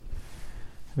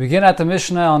We begin at the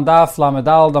Mishnah on Daf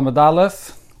Lamedal Damad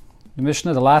Aleph, the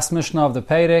Mishnah, the last Mishnah of the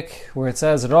Perek, where it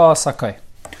says Ra Sakai.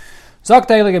 Zok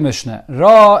Teilige Mishnah.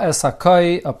 Ra es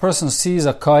Sakai, a person sees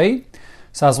a kai.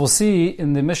 So as we'll see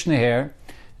in the Mishnah here,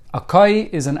 a kai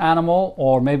is an animal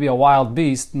or maybe a wild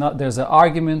beast. There's an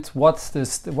argument what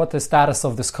the status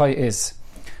of this kai is.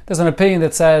 There's an opinion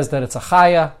that says that it's a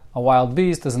chaya, a wild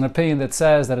beast. There's an opinion that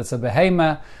says that it's a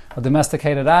behema, a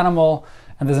domesticated animal.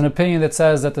 And there's an opinion that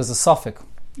says that there's a suffix.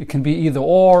 It can be either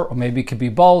or maybe it could be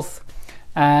both.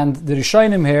 And the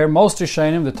Rishonim here, most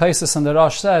Rishonim, the Taisus and the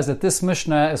Rosh says that this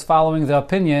Mishnah is following the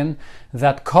opinion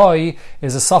that koi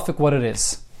is a suffix what it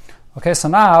is. Okay, so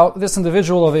now this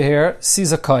individual over here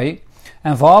sees a koi,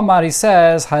 and Va'amar he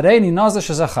says, Hareini Nazir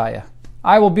shezachaya.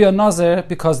 I will be a Nazir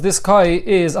because this koi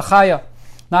is a chaya.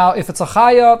 Now, if it's a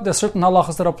chaya, there's certain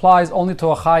halachas that applies only to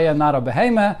a chaya and not a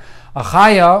behemah. A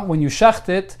chaya, when you shecht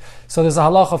it, so there's a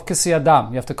halach of kisi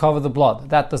adam, you have to cover the blood.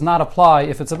 That does not apply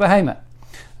if it's a behemah.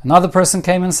 Another person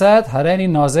came and said, Hareini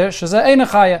Nazir shezeh ein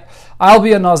chaya. I'll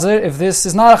be a Nazir if this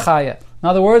is not a chaya. In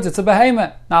other words, it's a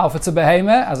behemah. Now, if it's a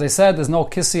behemah, as I said, there's no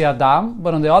kisi adam,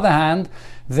 but on the other hand,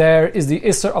 there is the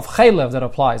isser of chaylev that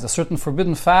applies, a certain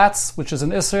forbidden fats, which is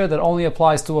an isser that only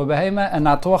applies to a behemah and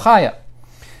not to a chaya.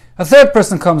 A third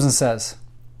person comes and says,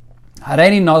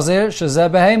 Hareini Nazir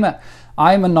shezeh behemah.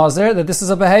 I am a Nazir that this is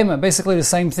a behemah. Basically the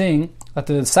same thing that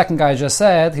the second guy just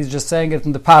said, he's just saying it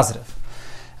in the positive.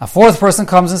 A fourth person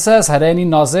comes and says, Hareini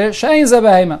Nazir she'ein zeh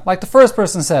behemah. Like the first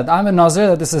person said, I'm a Nazir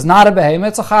that this is not a behemah,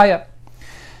 it's a chaya.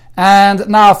 And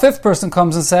now a fifth person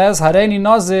comes and says, Hareini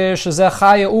Nazir shezeh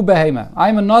chaya u behemah.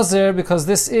 I'm a Nazir because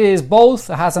this is both,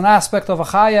 it has an aspect of a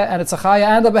chaya and it's a chaya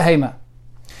and a behemah.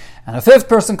 And a fifth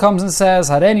person comes and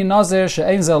says, Hareini Nazir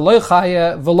she'ein zeh loy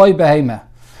chaya v'loy behemah.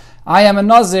 I am a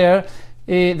Nazir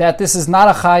that this is not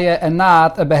a chaya and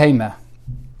not a behemah.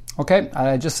 Okay,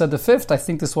 I just said the fifth. I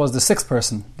think this was the sixth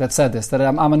person that said this, that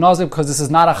I'm a Nazir because this is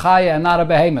not a chaya and not a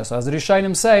behemah. So as the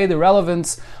Rishonim say, the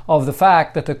relevance of the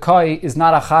fact that the kai is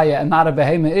not a chaya and not a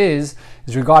behemah is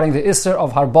regarding the isser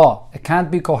of harba. It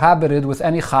can't be cohabited with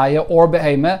any chaya or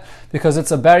behemah because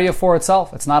it's a barrier for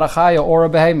itself. It's not a chaya or a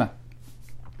behemah.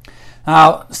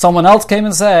 Now, someone else came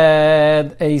and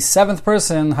said, a seventh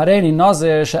person, Hareini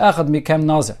Nazir she'echad mikem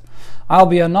Nazir. I'll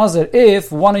be a Nazir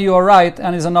if one of you are right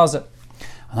and is a Nazir.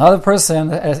 Another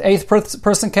person, an eighth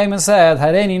person came and said,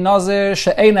 Hareini Nazir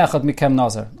she'ein echad mikem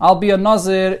Nazir. I'll be a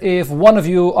Nazir if one of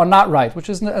you are not right, which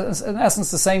is in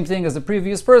essence the same thing as the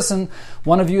previous person.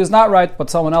 One of you is not right, but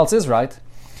someone else is right.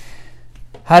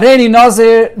 Hareini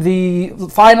Nazir, the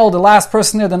last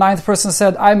person there, the ninth person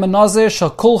said, I'm a Nazir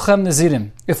shel kulchem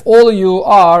Nazirim. If all of you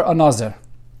are a Nazir.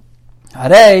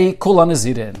 Harei kula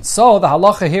Nazirin. So the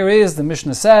halacha here is, the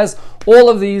Mishnah says, all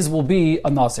of these will be a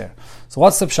Nazir. So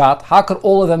what's the pshat? How could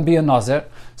all of them be a Nazir?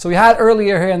 So we had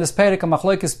earlier here in this perek a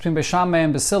machlokes between Beis Shammai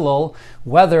and Beis Hillel,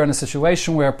 whether in a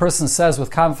situation where a person says with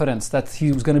confidence that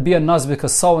he was going to be a Nazir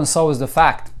because so and so is the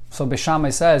fact. So Beis Shammai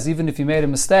says, even if he made a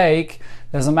mistake,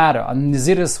 doesn't matter. A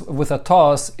Naziris with a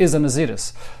toss is a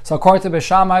Naziris. So according to Beis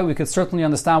Shammai, we could certainly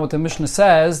understand what the Mishnah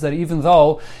says, that even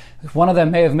though one of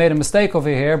them may have made a mistake over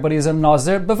here, but he's a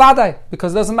Nazir, bevadai,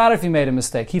 because it doesn't matter if he made a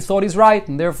mistake. He thought he's right,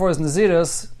 and therefore his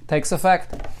Naziris takes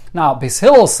effect. Now, Beis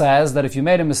Hillel says that if you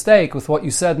made a mistake with what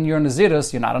you said in your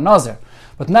Naziris, you're not a Nazir.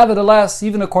 But nevertheless,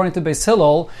 even according to Beis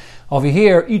Hillel, over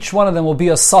here, each one of them will be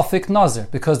a suffix Nazir,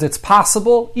 because it's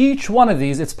possible, each one of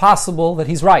these, it's possible that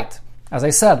he's right. As I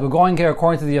said, we're going here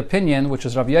according to the opinion, which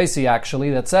is Rav Yossi actually,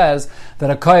 that says that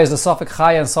a kai is a suffix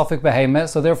chaya and suffix behemah,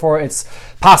 so therefore it's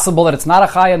possible that it's not a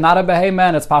chaya, not a behemah,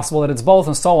 and it's possible that it's both,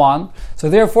 and so on. So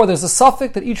therefore there's a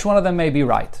suffix that each one of them may be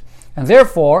right. And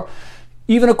therefore,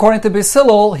 even according to Beis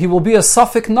Hillel, he will be a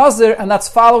suffix Nazir, and that's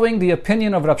following the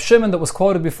opinion of Rab Shimon that was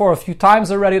quoted before a few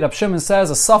times already. Rab Shimon says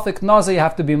a suffix Nazir, you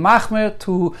have to be machmer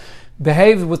to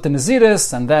behave with the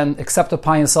Naziris and then accept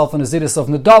upon yourself a Naziris of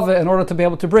Nedava in order to be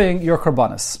able to bring your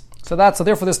Karbanis. So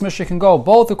therefore this Mishnah can go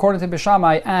both according to Beis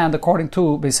Shammai and according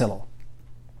to Beis Hillel.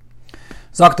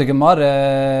 Zok the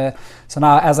Gemara. So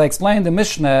now, as I explained, the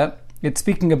Mishnah, it's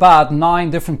speaking about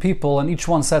 9 different people and each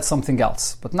one said something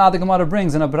else. But now the Gemara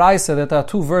brings in a Braisa that there are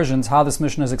 2 versions how this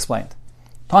Mishnah is explained.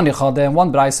 Tani Chade, in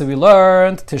one Braisa we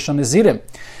learned Tisha Nazirim,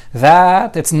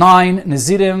 that it's 9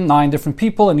 Nazirim, 9 different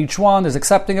people, and each one is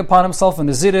accepting upon himself a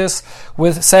Naziris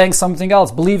with saying something else,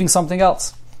 believing something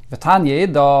else. But then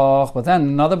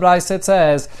another Braisa it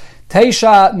says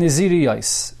Teisha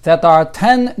Naziriyos, that there are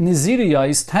 10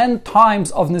 Naziriyos, 10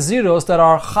 times of Naziros that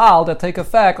are chal, that take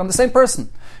effect on the same person.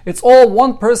 It's all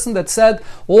one person that said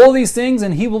all these things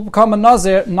and he will become a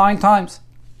Nazir 9 times.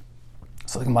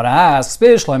 So the Gemara asks,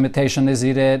 it's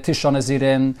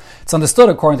understood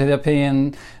according to the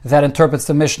opinion that interprets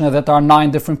the Mishnah that there are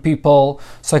 9 different people.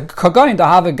 So Kagain to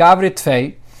have a Gavri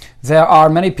Tvei, there are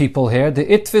many people here, the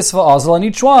Itvis v'Azal, and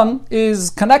each one is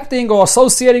connecting or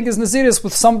associating his Naziris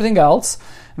with something else.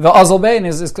 The Azal Bein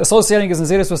is associating his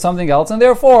Naziris with something else, and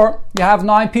therefore you have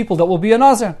 9 people that will be a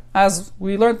Nazir, as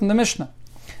we learned in the Mishnah.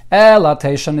 But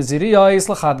to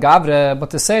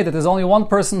say that there's only one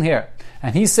person here,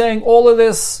 and he's saying all of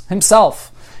this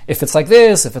himself, if it's like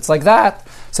this, if it's like that,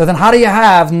 so then how do you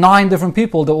have 9 different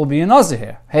people that will be a Nazir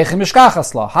here? How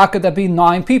could that be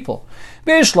 9 people?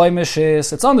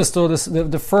 It's understood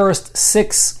the first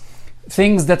 6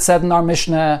 things that said in our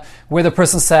Mishnah, where the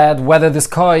person said whether this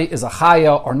koi is a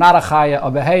chaya or not a chaya,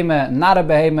 a behema, not a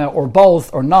behema, or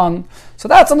both, or none. So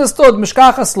that's understood,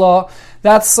 mishkachas law,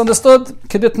 that's understood,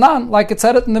 keditnan, like it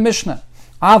said it in the Mishnah.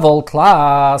 Avol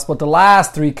class, but the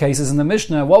last 3 cases in the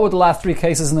Mishnah, what were the last 3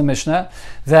 cases in the Mishnah?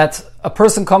 That a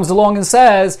person comes along and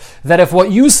says that if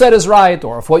what you said is right,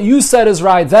 or if what you said is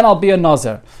right, then I'll be a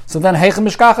Nazir. So then,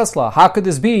 how could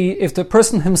this be if the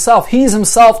person himself, he's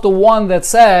himself the one that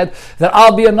said that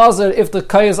I'll be a Nazir if the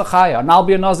Kai is a Chaya, and I'll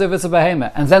be a Nazir if it's a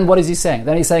Behemah. And then what is he saying?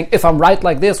 Then he's saying, if I'm right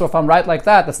like this, or if I'm right like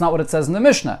that. That's not what it says in the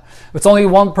Mishnah. It's only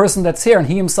one person that's here, and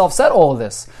he himself said all of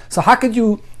this. So how could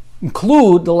you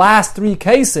include the last 3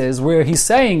 cases where he's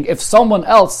saying if someone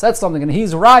else said something and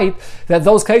he's right, that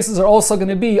those cases are also going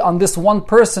to be on this one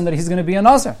person that he's going to be a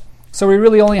Nazir? So we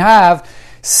really only have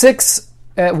 6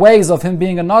 ways of him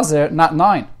being a Nazir, not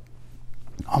 9.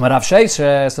 Rav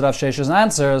Sheshes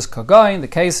answers, Kagain, the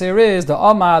case here is,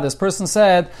 this person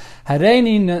said,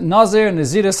 Hareini Nazir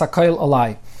Naziris Hakayil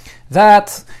Alai.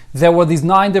 That there were these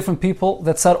 9 different people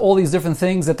that said all these different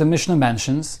things that the Mishnah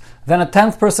mentions. Then a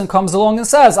 10th person comes along and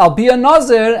says, I'll be a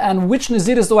Nazir, and which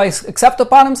Naziris do I accept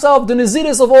upon himself? The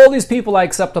Naziris of all these people I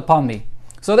accept upon me.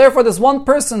 So therefore there's one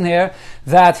person here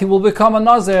that he will become a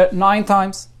Nazir 9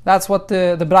 times. That's what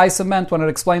the Braisa meant when it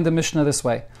explained the Mishnah this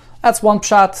way. That's one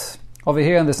pshat over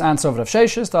here in this answer of Rav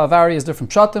Sheshes. There are various different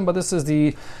pshatim, but this is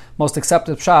the most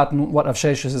accepted pshat in what Rav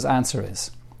Sheshes' answer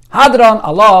is. Hadran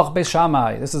Allah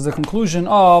Beishamai. This is the conclusion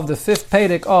of the 5th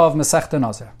Perek of Masechta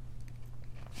Nazir.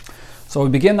 So we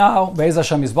begin now, Be'ez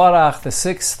Hashem Yisbarach, the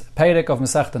 6th Perek of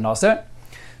Masechta Nazir.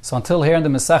 So until here in the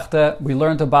Masechta, we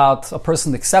learned about a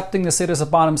person accepting the Siddur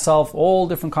upon himself, all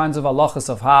different kinds of halachas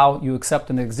of how you accept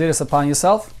an Siddur upon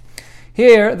yourself.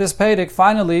 Here, this Perek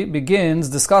finally begins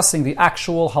discussing the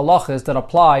actual halachas that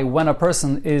apply when a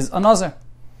person is a Nazir.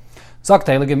 Sagt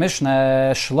Heilige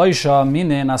Mishneh, Shloisha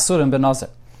Minin Asurim Ben Nazir.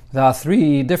 There are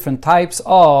 3 different types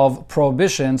of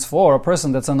prohibitions for a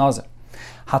person that's a Nazir.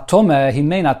 Hatome, he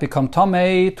may not become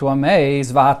Tomei to a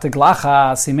maze,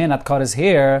 Vahateglachas, he may not cut his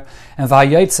hair, and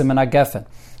Vahayetzim and a gefen.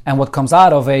 And what comes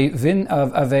out of a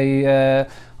vineyard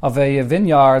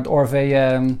or of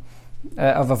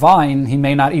a vine, he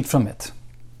may not eat from it.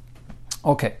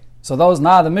 Okay, so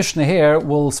now the Mishnah here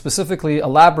will specifically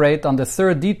elaborate on the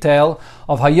 3rd detail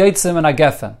of Hayetzim and a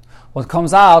gefen, what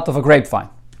comes out of a grapevine.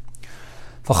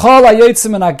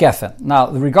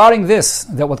 Now, regarding this,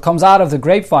 that what comes out of the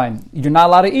grapevine, you're not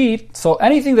allowed to eat. So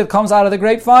anything that comes out of the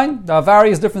grapevine, there are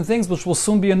various different things which will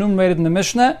soon be enumerated in the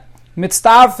Mishnah.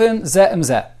 Mitztarfin zeh im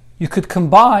zeh. You could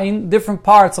combine different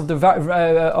parts of the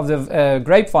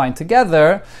grapevine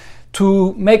together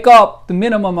to make up the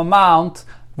minimum amount,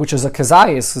 which is a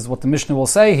kazayis, is what the Mishnah will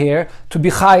say here, to be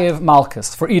chayiv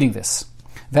malchus for eating this.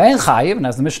 Ve'en chayiv, and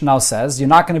as the Mishnah now says, you're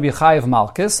not going to be chayiv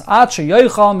malchus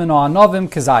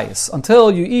until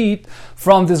you eat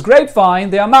from this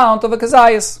grapevine the amount of a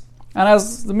kazayis. And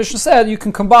as the Mishnah said, you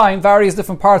can combine various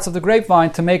different parts of the grapevine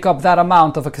to make up that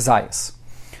amount of a kazayis.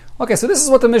 Okay, so this is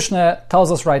what the Mishnah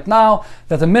tells us right now,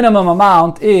 that the minimum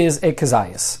amount is a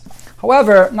kazayis.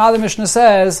 However, now the Mishnah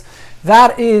says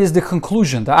that is the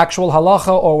conclusion, the actual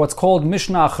halacha, or what's called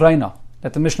Mishnah Achreina,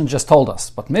 that the Mishnah just told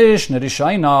us. But Mishnah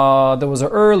Rishaina, there was an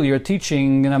earlier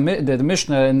teaching the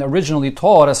Mishnah originally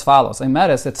taught as follows. In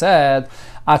Meres it said,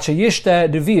 that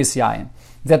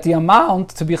the amount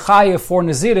to be chayiv for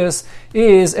Naziris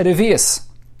is a revius.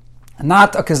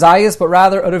 Not a kazayis, but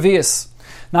rather a revius.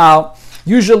 Now,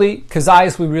 usually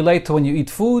kazayis we relate to when you eat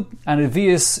food, and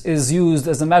revius is used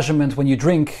as a measurement when you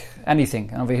drink anything.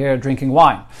 And over here, drinking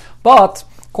wine. But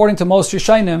according to most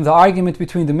Rishonim, the argument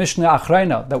between the Mishnah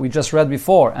Achreina that we just read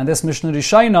before and this Mishnah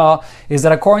Rishoina is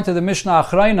that according to the Mishnah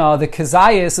Achreina, the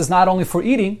kazayis is not only for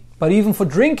eating, but even for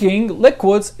drinking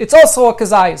liquids, it's also a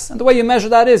kazayis. And the way you measure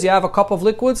that is, you have a cup of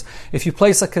liquids. If you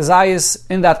place a kazayis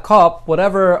in that cup,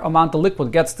 whatever amount of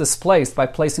liquid gets displaced by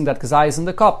placing that kazayis in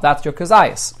the cup, that's your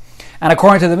kazayis. And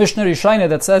according to the Mishnah Rishonim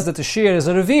that says that the shear is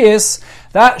a revius,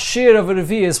 that shear of a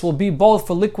revius will be both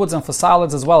for liquids and for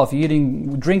solids as well, if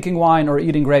you're drinking wine or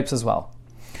eating grapes as well.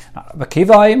 Rabbi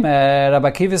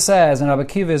Akiva says, and Rabbi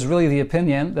Akiva is really the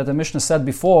opinion that the Mishnah said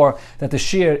before, that the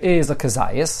shear is a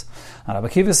kazayis. And Rabbi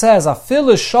Akiva says,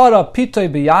 Afil shara pitoy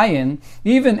b'yayin,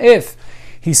 even if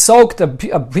he soaked a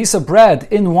piece of bread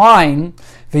in wine,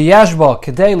 v'yashba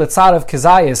kedei letzarav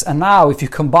kazayis, and now if you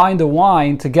combine the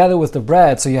wine together with the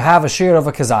bread, so you have a shear of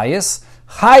a kazayis,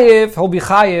 chayiv, he'll be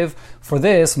chayiv for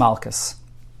this malchus.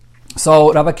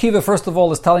 So Rabbi Akiva, first of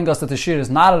all, is telling us that the shear is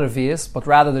not a revius, but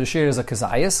rather the shear is a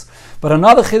kazayis. But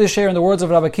another chiddush here in the words of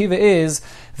Rabbi Akiva is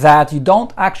that you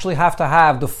don't actually have to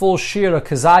have the full shear of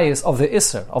kazayis of the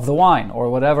iser, of the wine, or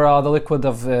whatever the liquid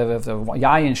of the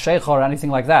yayin, sheikha, or anything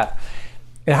like that.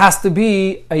 It has to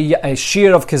be a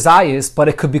shear of kazayis, but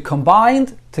it could be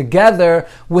combined together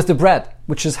with the bread,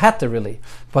 which is heter really.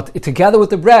 But together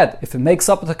with the bread, if it makes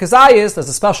up the kazayis, there's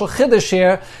a special chiddush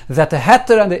here that the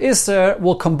heter and the iser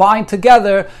will combine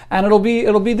together, and it'll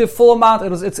be the full amount.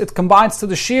 It combines to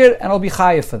the shear, and it'll be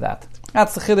chayiv for that.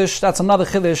 That's the chiddush. That's another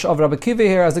chiddush of Rabbi Akiva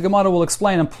here, as the Gemara will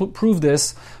explain and prove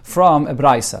this from a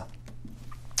braysa.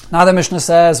 Now the Mishnah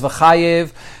says,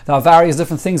 v'chayiv, there are various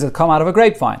different things that come out of a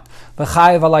grapevine.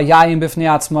 V'chayiv ala yayin b'fnei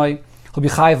atzmai, he'll be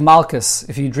chayiv malchus,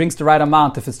 if he drinks the right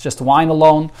amount, if it's just wine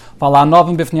alone, v'ala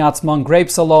novim b'fnei atzmon,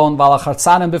 grapes alone, v'ala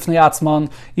chartzanim b'fnei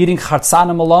atzmon, eating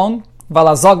chartzanim alone,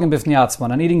 v'ala zogim b'fnei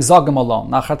atzmon, and eating zogim alone.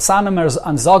 Now chartzanim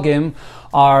and zogim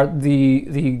are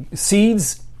the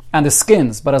seeds and the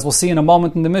skins, but as we'll see in a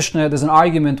moment in the Mishnah, there's an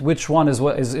argument which one is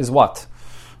what.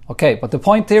 Okay, but the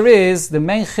point here is, the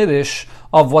main chiddush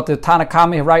of what the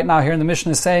Tanakami right now here in the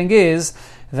Mishnah is saying is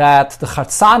that the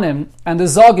chartzanim and the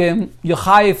zogim, you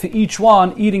chayiv for each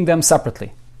one, eating them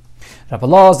separately. Rabbi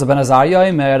Elazar ben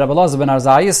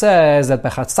Azariah says that by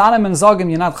chartzanim and zogim,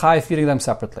 you're not chayiv eating them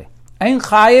separately. Ein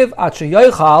chayiv at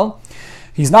sheyochal,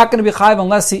 he's not going to be chayiv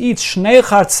unless he eats shnei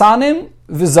chartzanim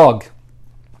v'zog.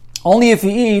 Only if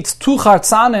he eats 2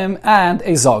 chartzanim and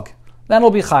a zog. Then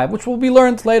it'll be chayiv, which will be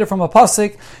learned later from a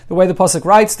pasuk. The way the pasuk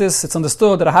writes this, it's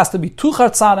understood that it has to be 2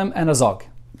 chartzanim and a zog.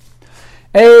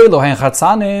 Elohein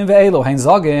chartzanim ve'elohein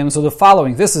zogim. So the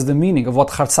following, this is the meaning of what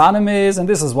chartzanim is, and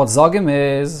this is what zogim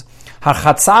is.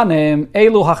 Chartzanim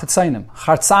elu hachatzanim.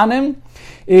 Chartzanim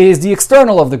is the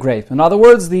external of the grape. In other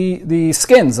words, the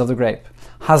skins of the grape.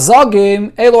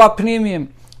 Hazogim elu apnimim.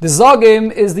 The zogim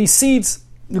is the seeds,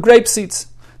 the grape seeds.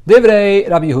 Divrei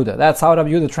Rabbi Yehuda. That's how Rabbi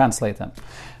Yehuda translates them.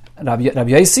 Rabbi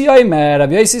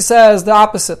Yossi says the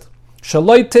opposite.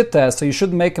 Shaloi titeh, so you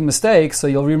shouldn't make a mistake, so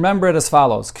you'll remember it as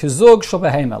follows. Kizug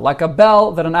shobehema, like a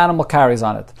bell that an animal carries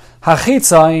on it.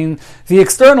 Hachitzain, the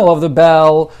external of the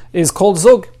bell is called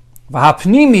zug.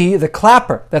 V'hapnimi, the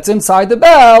clapper that's inside the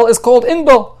bell, is called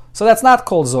inbo. So that's not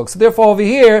called zug. So therefore over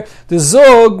here, the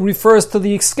zug refers to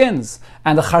the skins,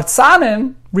 and the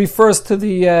chartzanim refers to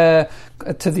the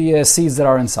seeds that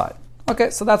are inside.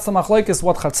 Okay, so that's the machlokes,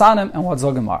 what chartzanim and what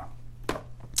zogim are.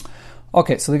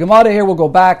 Okay, so the Gemara here will go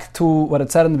back to what it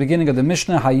said in the beginning of the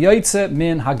Mishnah, hayoytze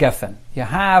min hagefen. You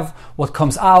have what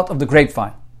comes out of the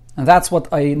grapevine, and that's what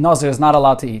a Nazir is not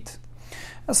allowed to eat.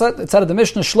 So it said in the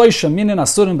Mishnah, shloisha minin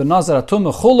asurim ben Nazir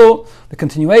atum mechulu, the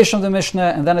continuation of the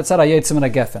Mishnah, and then it said hayoytze min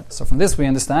hagefen. So from this we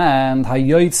understand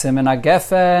hayoytze min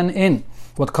hagefen in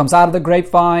what comes out of the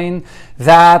grapevine,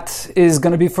 that is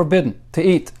going to be forbidden to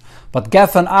eat. But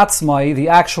gefen atzmai, the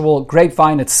actual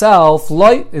grapevine itself,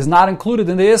 loy, is not included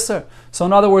in the iser. So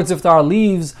in other words, if there are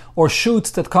leaves or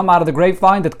shoots that come out of the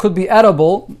grapevine that could be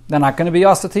edible, they're not going to be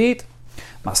asked to eat.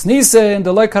 Masnise in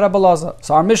the loika Rabbi Elazar.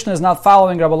 So our Mishnah is not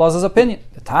following Rabbi Elazar's opinion.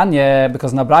 Tanya,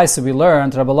 because in the Braisa we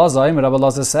learned, Rabbi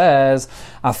Elazar says,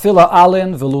 afila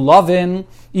alin v'lulavin,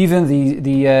 even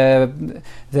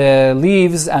the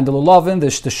leaves and the lulavin, the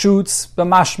shoots,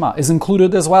 b'mashma, is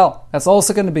included as well. That's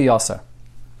also going to be yaser.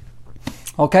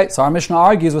 Okay, so our Mishnah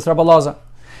argues with Rabbi Elazar.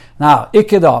 Now,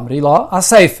 Ikeda Amrila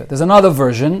Aseife. There's another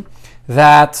version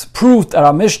that proved that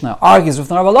our Mishnah argues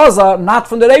with Rabbi Elazar, not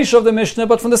from the Reisha of the Mishnah,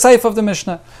 but from the Seif of the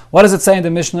Mishnah. What does it say in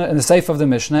the Mishnah, in the Seif of the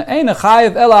Mishnah?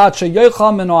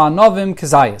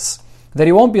 That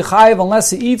he won't be chayiv unless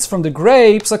he eats from the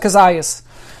grapes of kazayas.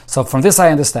 So from this I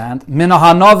understand,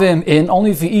 minohanovim in,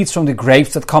 only if he eats from the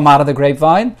grapes that come out of the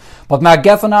grapevine, but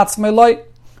ma'gefanatz meloi,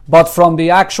 but from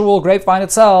the actual grapevine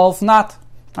itself, not.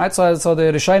 Right, so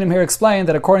the Rishonim here explain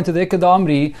that according to the Ikeda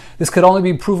Amri, this could only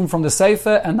be proven from the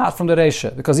Seifa and not from the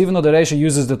Reisha. Because even though the Reisha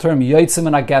uses the term Yotzim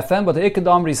and Agefen, but the Ikeda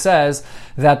Amri says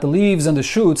that the leaves and the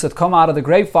shoots that come out of the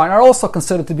grapevine are also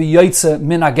considered to be Yotzim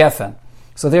min Agefen.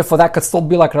 So therefore that could still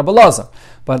be like Rabbi Lazar.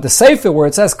 But the Sefer where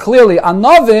it says clearly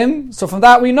Anovim, so from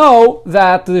that we know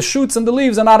that the shoots and the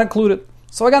leaves are not included.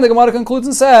 So again the Gemara concludes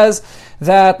and says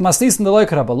that Masnis in the Loik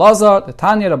Rabbi Lazar, the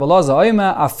Tanya Rabbi Lazar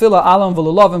Oime, Afila Alam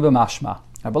V'Lulovim B'Mashma.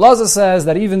 Rabbi Lazar says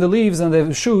that even the leaves and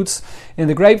the shoots in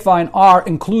the grapevine are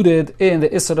included in the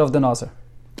Isser of the Nazir.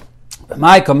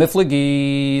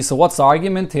 So what's the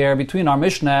argument here between our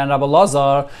Mishnah and Rabbi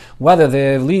Lazar, whether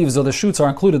the leaves or the shoots are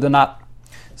included or not?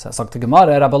 So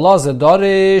Rabbi Lazar,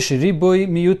 Dorish Ribui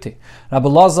Miyuti. Rabbi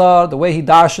Lazar, the way he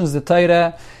darshans the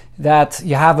Torah, that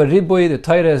you have a Ribui, the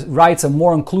Torah writes a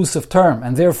more inclusive term,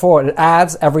 and therefore it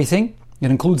adds everything, it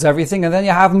includes everything, and then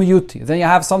you have Miyuti, then you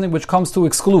have something which comes to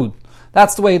exclude.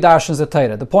 That's the way he darshans the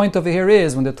Torah. The point over here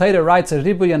is, when the Torah writes a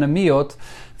Ribui and a Miyut,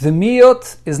 the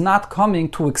Miyut is not coming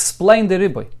to explain the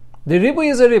Ribui. The Ribui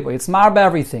is a Ribui, it's marba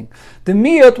everything. The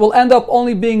Miyut will end up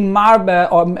only being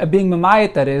marba, or being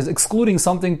memayit, that is, excluding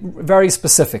something very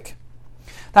specific.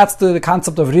 That's the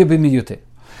concept of Ribui Miyuti.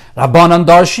 Rabbanan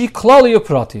Darshi Klali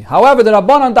Uprati. However, the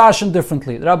Rabbanan darshan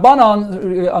differently. The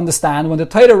Rabbanan understand when the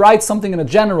Torah writes something in a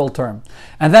general term,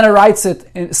 and then it writes it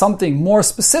in something more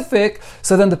specific,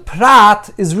 so then the Prat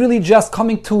is really just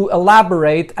coming to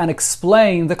elaborate and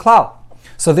explain the klal.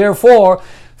 So therefore,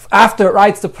 after it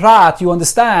writes the Prat, you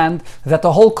understand that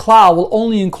the whole klal will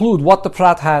only include what the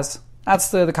Prat has. That's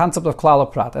the concept of klal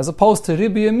of Prat, as opposed to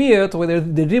Ribu and Miyut, where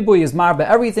the Ribu is marba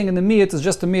everything, and the Miyut is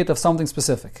just a Miyut of something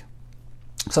specific.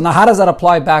 So now how does that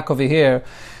apply back over here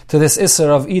to this Isser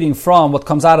of eating from what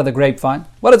comes out of the grapevine?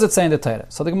 What does it say in the Torah?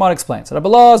 So the Gemara explains. Rabbi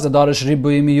Lazar, the Darish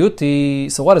Ribui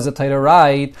Miyuti. So what does the Torah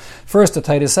write? First the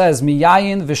Torah says,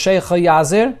 Miyayin v'sheicha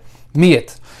yazir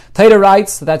miyit. Torah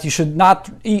writes that you should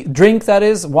not drink, that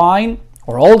is, wine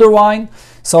or older wine.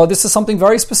 So this is something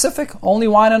very specific, only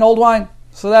wine and old wine.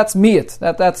 So that's miyit,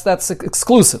 that's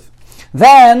exclusive.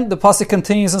 Then the pasuk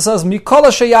continues and says,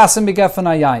 "Mikola sheyasim b'gefen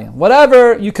hayayin."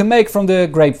 Whatever you can make from the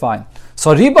grapevine.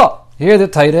 So riba, here the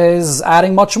Torah is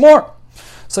adding much more.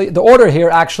 So the order here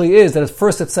actually is that at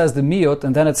first it says the miyut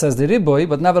and then it says the ribui,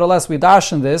 but nevertheless we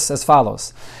darshan this as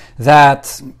follows: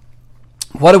 that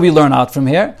what do we learn out from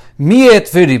here?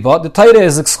 Miyut v'riba, the Torah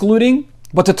is excluding,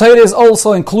 but the Torah is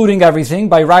also including everything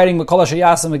by writing Mikola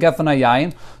sheyasim b'gefen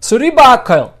hayayin. So riba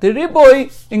akol, the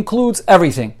ribui includes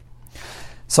everything.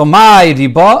 So my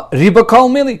riba kol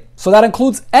mili. So that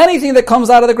includes anything that comes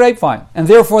out of the grapevine, and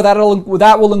therefore that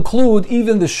will include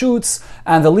even the shoots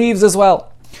and the leaves as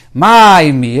well. My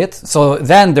miyut. So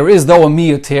then there is though a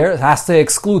miyut here. It has to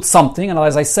exclude something, and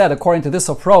as I said, according to this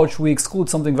approach, we exclude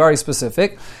something very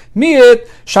specific. Miyut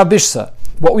shabishsa.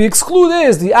 What we exclude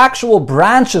is the actual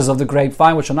branches of the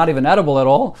grapevine, which are not even edible at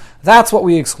all. That's what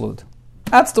we exclude.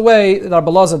 That's the way that Rabbi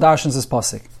Lazar darshans this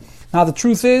pasuk. Now the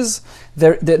truth is,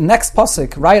 the next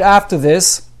pasuk, right after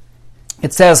this,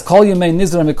 it says, Kol yemei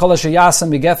nizra mikol sheyasem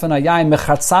migefen hayayin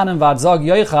mechatzanim v'adzog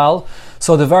yoichal.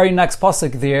 So the very next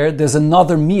pasuk there's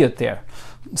another miyut there.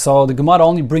 So the Gemara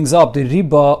only brings up the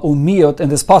riba umiyut in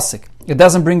this pasuk. It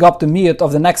doesn't bring up the miyut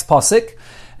of the next pasuk.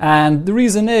 And the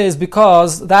reason is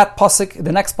because that pasuk,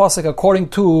 the next pasuk, according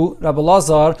to Rabbi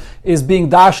Lazar, is being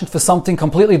darshaned for something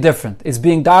completely different. It's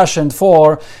being darshaned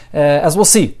for, as we'll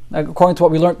see, according to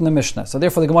what we learned in the Mishnah. So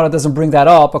therefore the Gemara doesn't bring that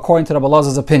up according to Rabbi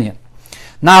Lazar's opinion.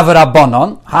 Now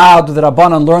v'Rabbanon, how do the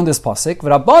Rabbanon learn this pasuk?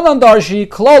 V'Rabbanon darshi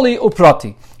kloli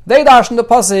uprati. They darshan the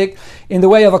pasuk in the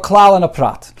way of a klal and a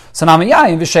prat. So now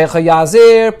yayin v'sheicha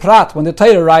yazir prat. When the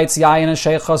Torah writes yayin and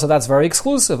sheicha, so that's very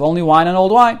exclusive, only wine and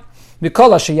old wine.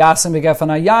 Mikola sheyasim b'gefen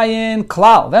hayayin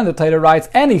klal. Then the Torah writes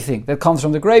anything that comes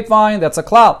from the grapevine, that's a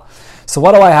klal. So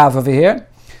what do I have over here?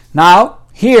 Now,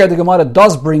 here the Gemara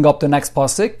does bring up the next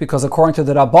pasuk, because according to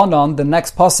the Rabbanon, the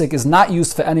next pasuk is not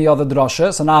used for any other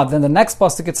drasha. So now, then the next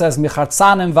pasuk it says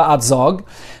michartzanim va'adzog,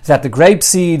 that the grape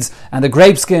seeds and the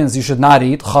grape skins you should not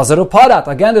eat. Chazaru parat.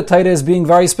 Again, the Torah is being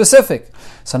very specific.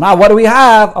 So now, what do we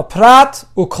have? A prat,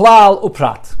 uklal,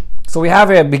 uprat. So we have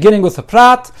here beginning with a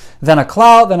prat, then a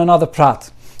klal, then another prat.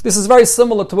 This is very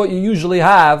similar to what you usually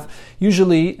have.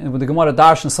 Usually, when the Gemara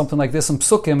darshan something like this in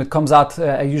Psukim, it comes out,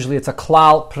 usually it's a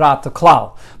klal, prat, a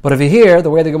klal. But over here, the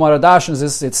way the Gemara darshans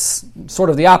is, it's sort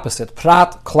of the opposite.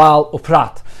 Prat, klal,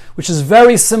 uprat. Which is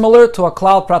very similar to a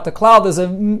klal, prat, a klal. There's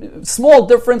a small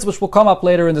difference which will come up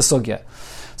later in the sugya.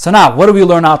 So now, what do we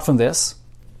learn out from this?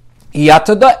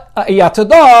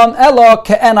 Iyatadon elo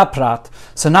ke'ena prat.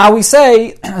 So now we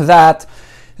say that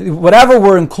whatever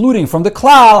we're including from the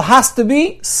klal has to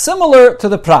be similar to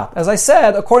the prat. As I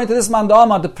said, according to this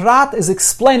mandama, the prat is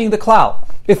explaining the klal.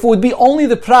 If it would be only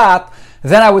the prat,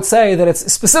 then I would say that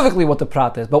it's specifically what the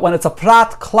prat is. But when it's a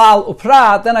prat, klal,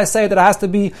 uprat, then I say that it has to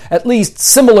be at least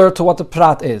similar to what the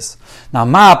prat is. Now,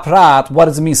 ma prat, what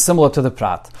does it mean similar to the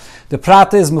prat? The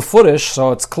prat is mufurish,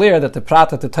 so it's clear that the prat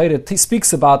that the Torah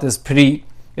speaks about is pri.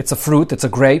 It's a fruit, it's a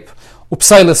grape.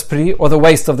 Upsailis pri, or the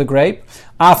waste of the grape.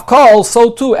 Afkal,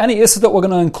 so too, any issa that we're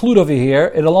going to include over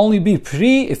here, it'll only be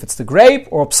pri if it's the grape,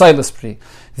 or upsailis pri.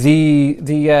 The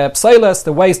psailis,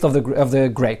 the waste of the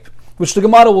grape, which the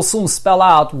Gemara will soon spell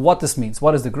out what this means.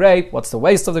 What is the grape? What's the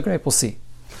waste of the grape? We'll see.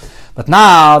 But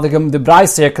now the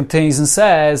Braisa here continues and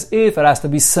says, if it has to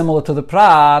be similar to the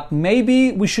prat,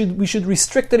 maybe we should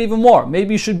restrict it even more.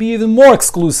 Maybe it should be even more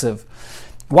exclusive.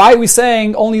 Why are we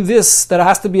saying only this, that it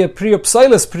has to be a pri or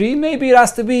psailis pri? Maybe it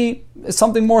has to be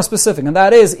something more specific, and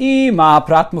that is, ima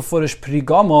prat mufurish pri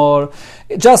gomor,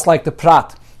 just like the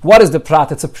prat. What is the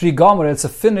prat? It's a pri gomor, it's a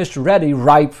finished, ready,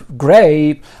 ripe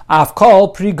grape.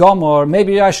 Afkal pri gomor.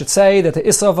 Maybe I should say that the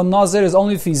issa of a Nazir is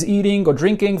only if he's eating or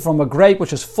drinking from a grape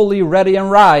which is fully ready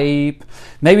and ripe.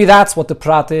 Maybe that's what the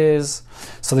prat is.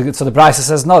 So the Braisa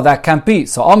says, no, that can't be.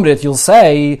 So Omrit, you'll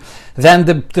say, then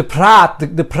the prat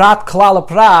klal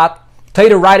prat,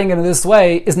 Torah writing it in this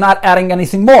way is not adding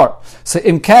anything more. So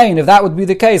imkain, if that would be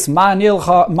the case, what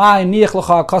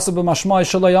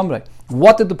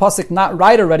did the pasuk not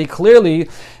write already clearly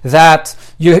that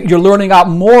you're learning out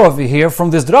more over here from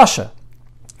this drasha?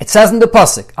 It says in the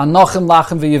pasuk, Anochim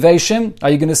lachem v'yeveshim. Are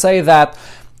you going to say that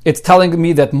it's telling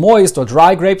me that moist or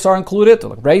dry grapes are included, or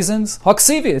like raisins?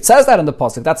 Haksivi, it says that in the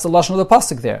pasuk. That's the lashon of the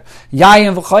pasuk there.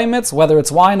 Yayin v'chaymitz, whether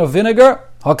it's wine or vinegar,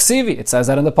 haksivi, it says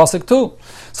that in the pasuk too.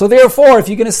 So therefore, if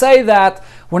you're going to say that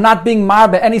we're not being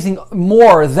marbe anything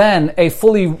more than a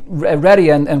fully ready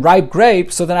and ripe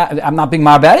grape, so then I'm not being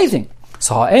marbe anything.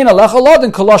 So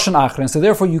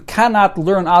therefore, you cannot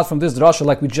learn out from this drasha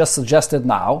like we just suggested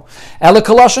now.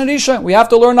 We have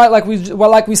to learn out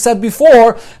like we said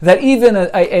before, that even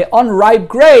a unripe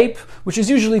grape, which is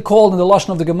usually called in the lashon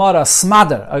of the Gemara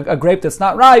smader, a grape that's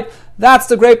not ripe, that's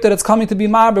the grape that it's coming to be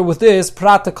marber with this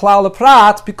prat to klal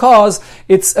prat, because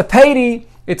it's a peri.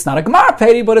 It's not a gemar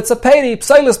peri, but it's a peri,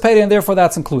 psailis peri, and therefore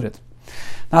that's included.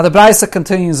 Now the Braisa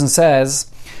continues and says,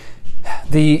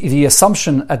 the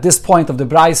assumption at this point of the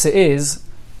Braisa is,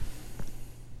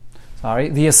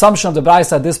 the assumption of the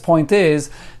Braisa at this point is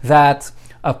that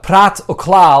a prat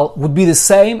uklal would be the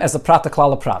same as a prat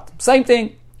uklal prat. Same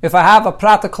thing. If I have a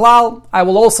prat uklal, I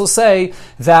will also say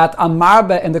that a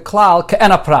marbe in the klal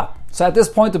ke'en a prat. So at this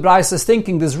point the Braisa is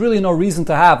thinking there's really no reason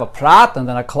to have a prat and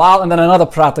then a klal and then another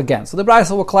prat again. So the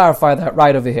Braisa will clarify that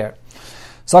right over here.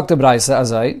 Sagt the Braisa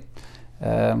azay.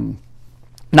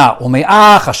 Now, if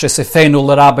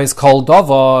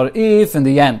in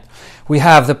the end we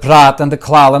have the prat and the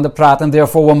klal and the prat, and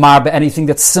therefore we're marbe anything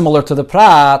that's similar to the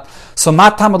prat, so why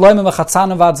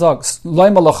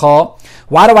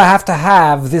do I have to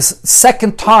have this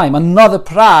second time, another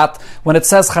prat, when it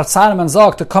says chatzanim and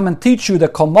zog, to come and teach you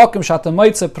that kol mokim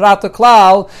shatamoitze prat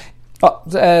klal?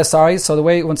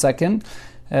 One second.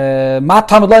 That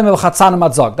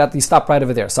you stop right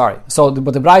over there. Sorry. So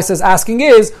what the Braisa is asking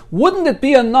is, wouldn't it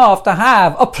be enough to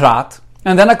have a prat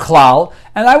and then a klal?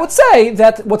 And I would say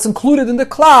that what's included in the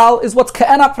klal is what's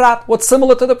ke'ena prat, what's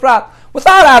similar to the prat,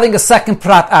 without adding a second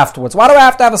prat afterwards. Why do I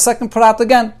have to have a second prat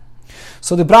again?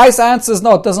 So the Braisa answers,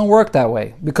 no, it doesn't work that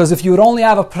way. Because if you would only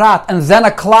have a prat and then a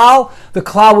klal, the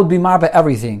klal would be marbe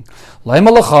everything.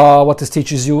 What this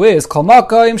teaches you is, if the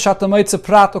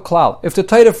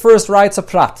Torah first writes a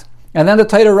prat, and then the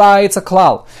Torah writes a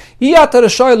klal,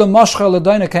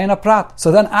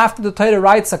 so then after the Torah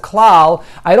writes a klal,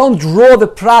 I don't draw the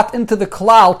prat into the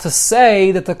klal to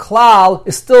say that the klal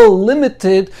is still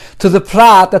limited to the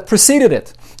prat that preceded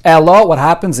it. Elo, what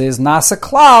happens is, nasa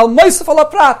klal, moisef ala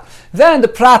prat. Then the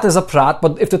prat is a prat,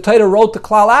 but if the Torah wrote the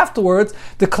klal afterwards,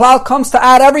 the klal comes to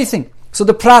add everything. So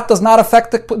the prat does not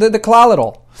affect the klal at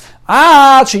all.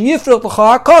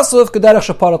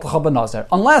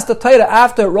 Unless the Torah,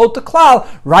 after it wrote the klal,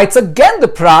 writes again the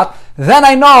prat, then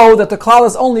I know that the klal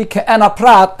is only ke'ena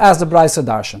prat, as the Braisa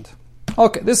darshaned.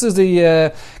 Okay, this is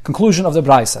the conclusion of the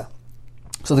Braisa.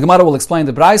 So the Gemara will explain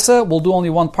the Braisa. We'll do only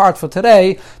one part for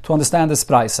today to understand this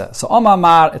Braisa. So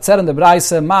Omar, it said in the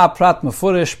Braisa, Ma prat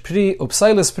mefurish pri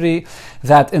upsailis pri,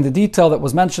 that in the detail that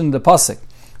was mentioned in the pasuk.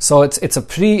 So it's a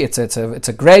pri, it's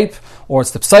a grape, or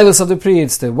it's the psailis of the pri,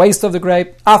 it's the waste of the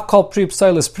grape. I've called pri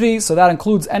psailis pri, so that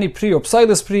includes any pri or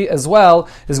psailis pri as well,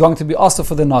 is going to be also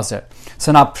for the Nazir.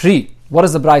 So now pri, What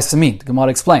does the Braisa mean? The Gemara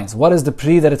explains. What is the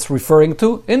pri that it's referring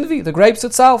to? Invi, the grapes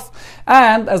itself.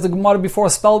 And as the Gemara before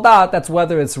spelled out, that's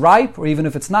whether it's ripe or even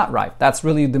if it's not ripe. That's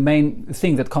really the main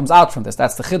thing that comes out from this.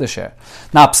 That's the chiddush here.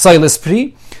 Now, psailis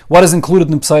pri. What is included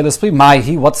in psailis pri?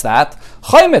 Maihi, what's that?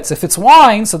 Chaimitz, if it's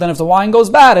wine, so then if the wine goes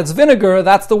bad, it's vinegar,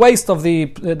 that's the waste of the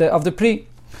pri.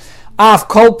 Af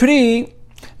kol pri,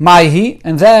 Maihi,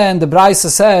 and then the Braisa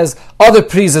says other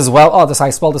pris as well. Oh, I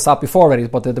spelled this out before already,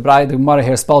 but the Gemara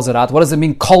here spells it out. What does it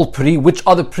mean, kol pri? Which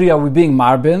other pri are we being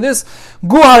marbe in this?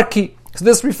 Guarki. So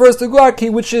this refers to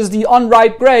guarki, which is the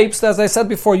unripe grapes. As I said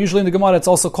before, usually in the Gemara it's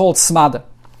also called smada.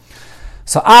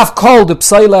 So af kol the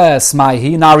psailes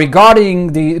maihi. Now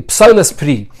regarding the psailes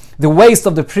pri, the waste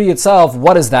of the pri itself,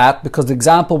 what is that? Because the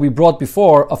example we brought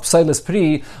before of psailis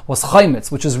pri was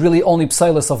chaimitz, which is really only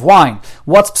psailis of wine.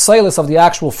 What's psailis of the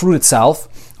actual fruit itself?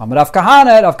 Rav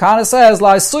Kahana says,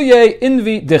 La suye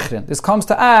invi dichrin. This comes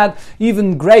to add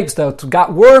even grapes that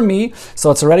got wormy, so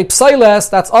it's already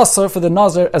psailis, that's usher for the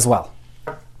Nazir as well.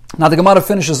 Now the Gemara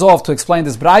finishes off to explain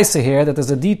this Braisa here, that there's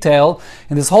a detail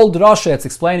in this whole drasha. It's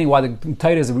explaining why the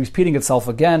Torah is repeating itself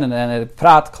again, and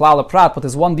prat, klala prat, but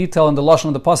there's one detail in the lashon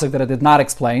of the pasuk that I did not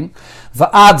explain.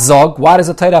 Va'ad zog, why does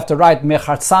the Torah have to write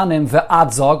mechartzanim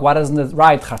va'ad zog? Why doesn't it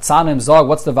write chartzanim zog?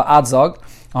 What's the va'ad zog?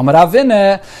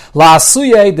 Amaravine la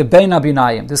asuye de bein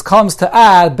abinayim. This comes to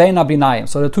add bein abinayim.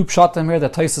 So the two pshatim here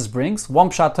that Tosfos brings. One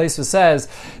pshat Tosfos says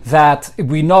that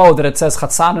we know that it says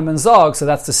chatzanim and zog, so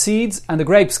that's the seeds and the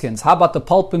grape skins. How about the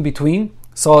pulp in between?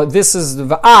 So this is the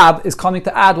va'ad is coming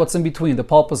to add what's in between, the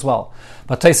pulp as well.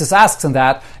 But Tosfos asks in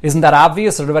that, isn't that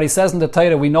obvious? Everybody says in the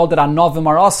Torah, we know that anovim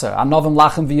are aser, anovim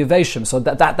lachem v'yeveshim. So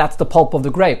that's the pulp of the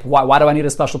grape. Why do I need a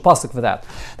special pasuk for that?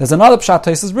 There's another pshat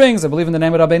Tosfos brings, I believe in the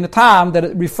name of Rabbeinu Tam, that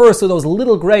it refers to those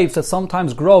little grapes that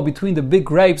sometimes grow between the big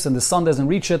grapes and the sun doesn't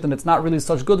reach it and it's not really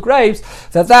such good grapes,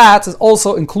 that is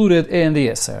also included in the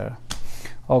Yisr.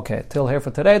 Okay, till here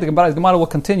for today. The Gemara will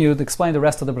continue to explain the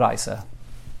rest of the Braisa.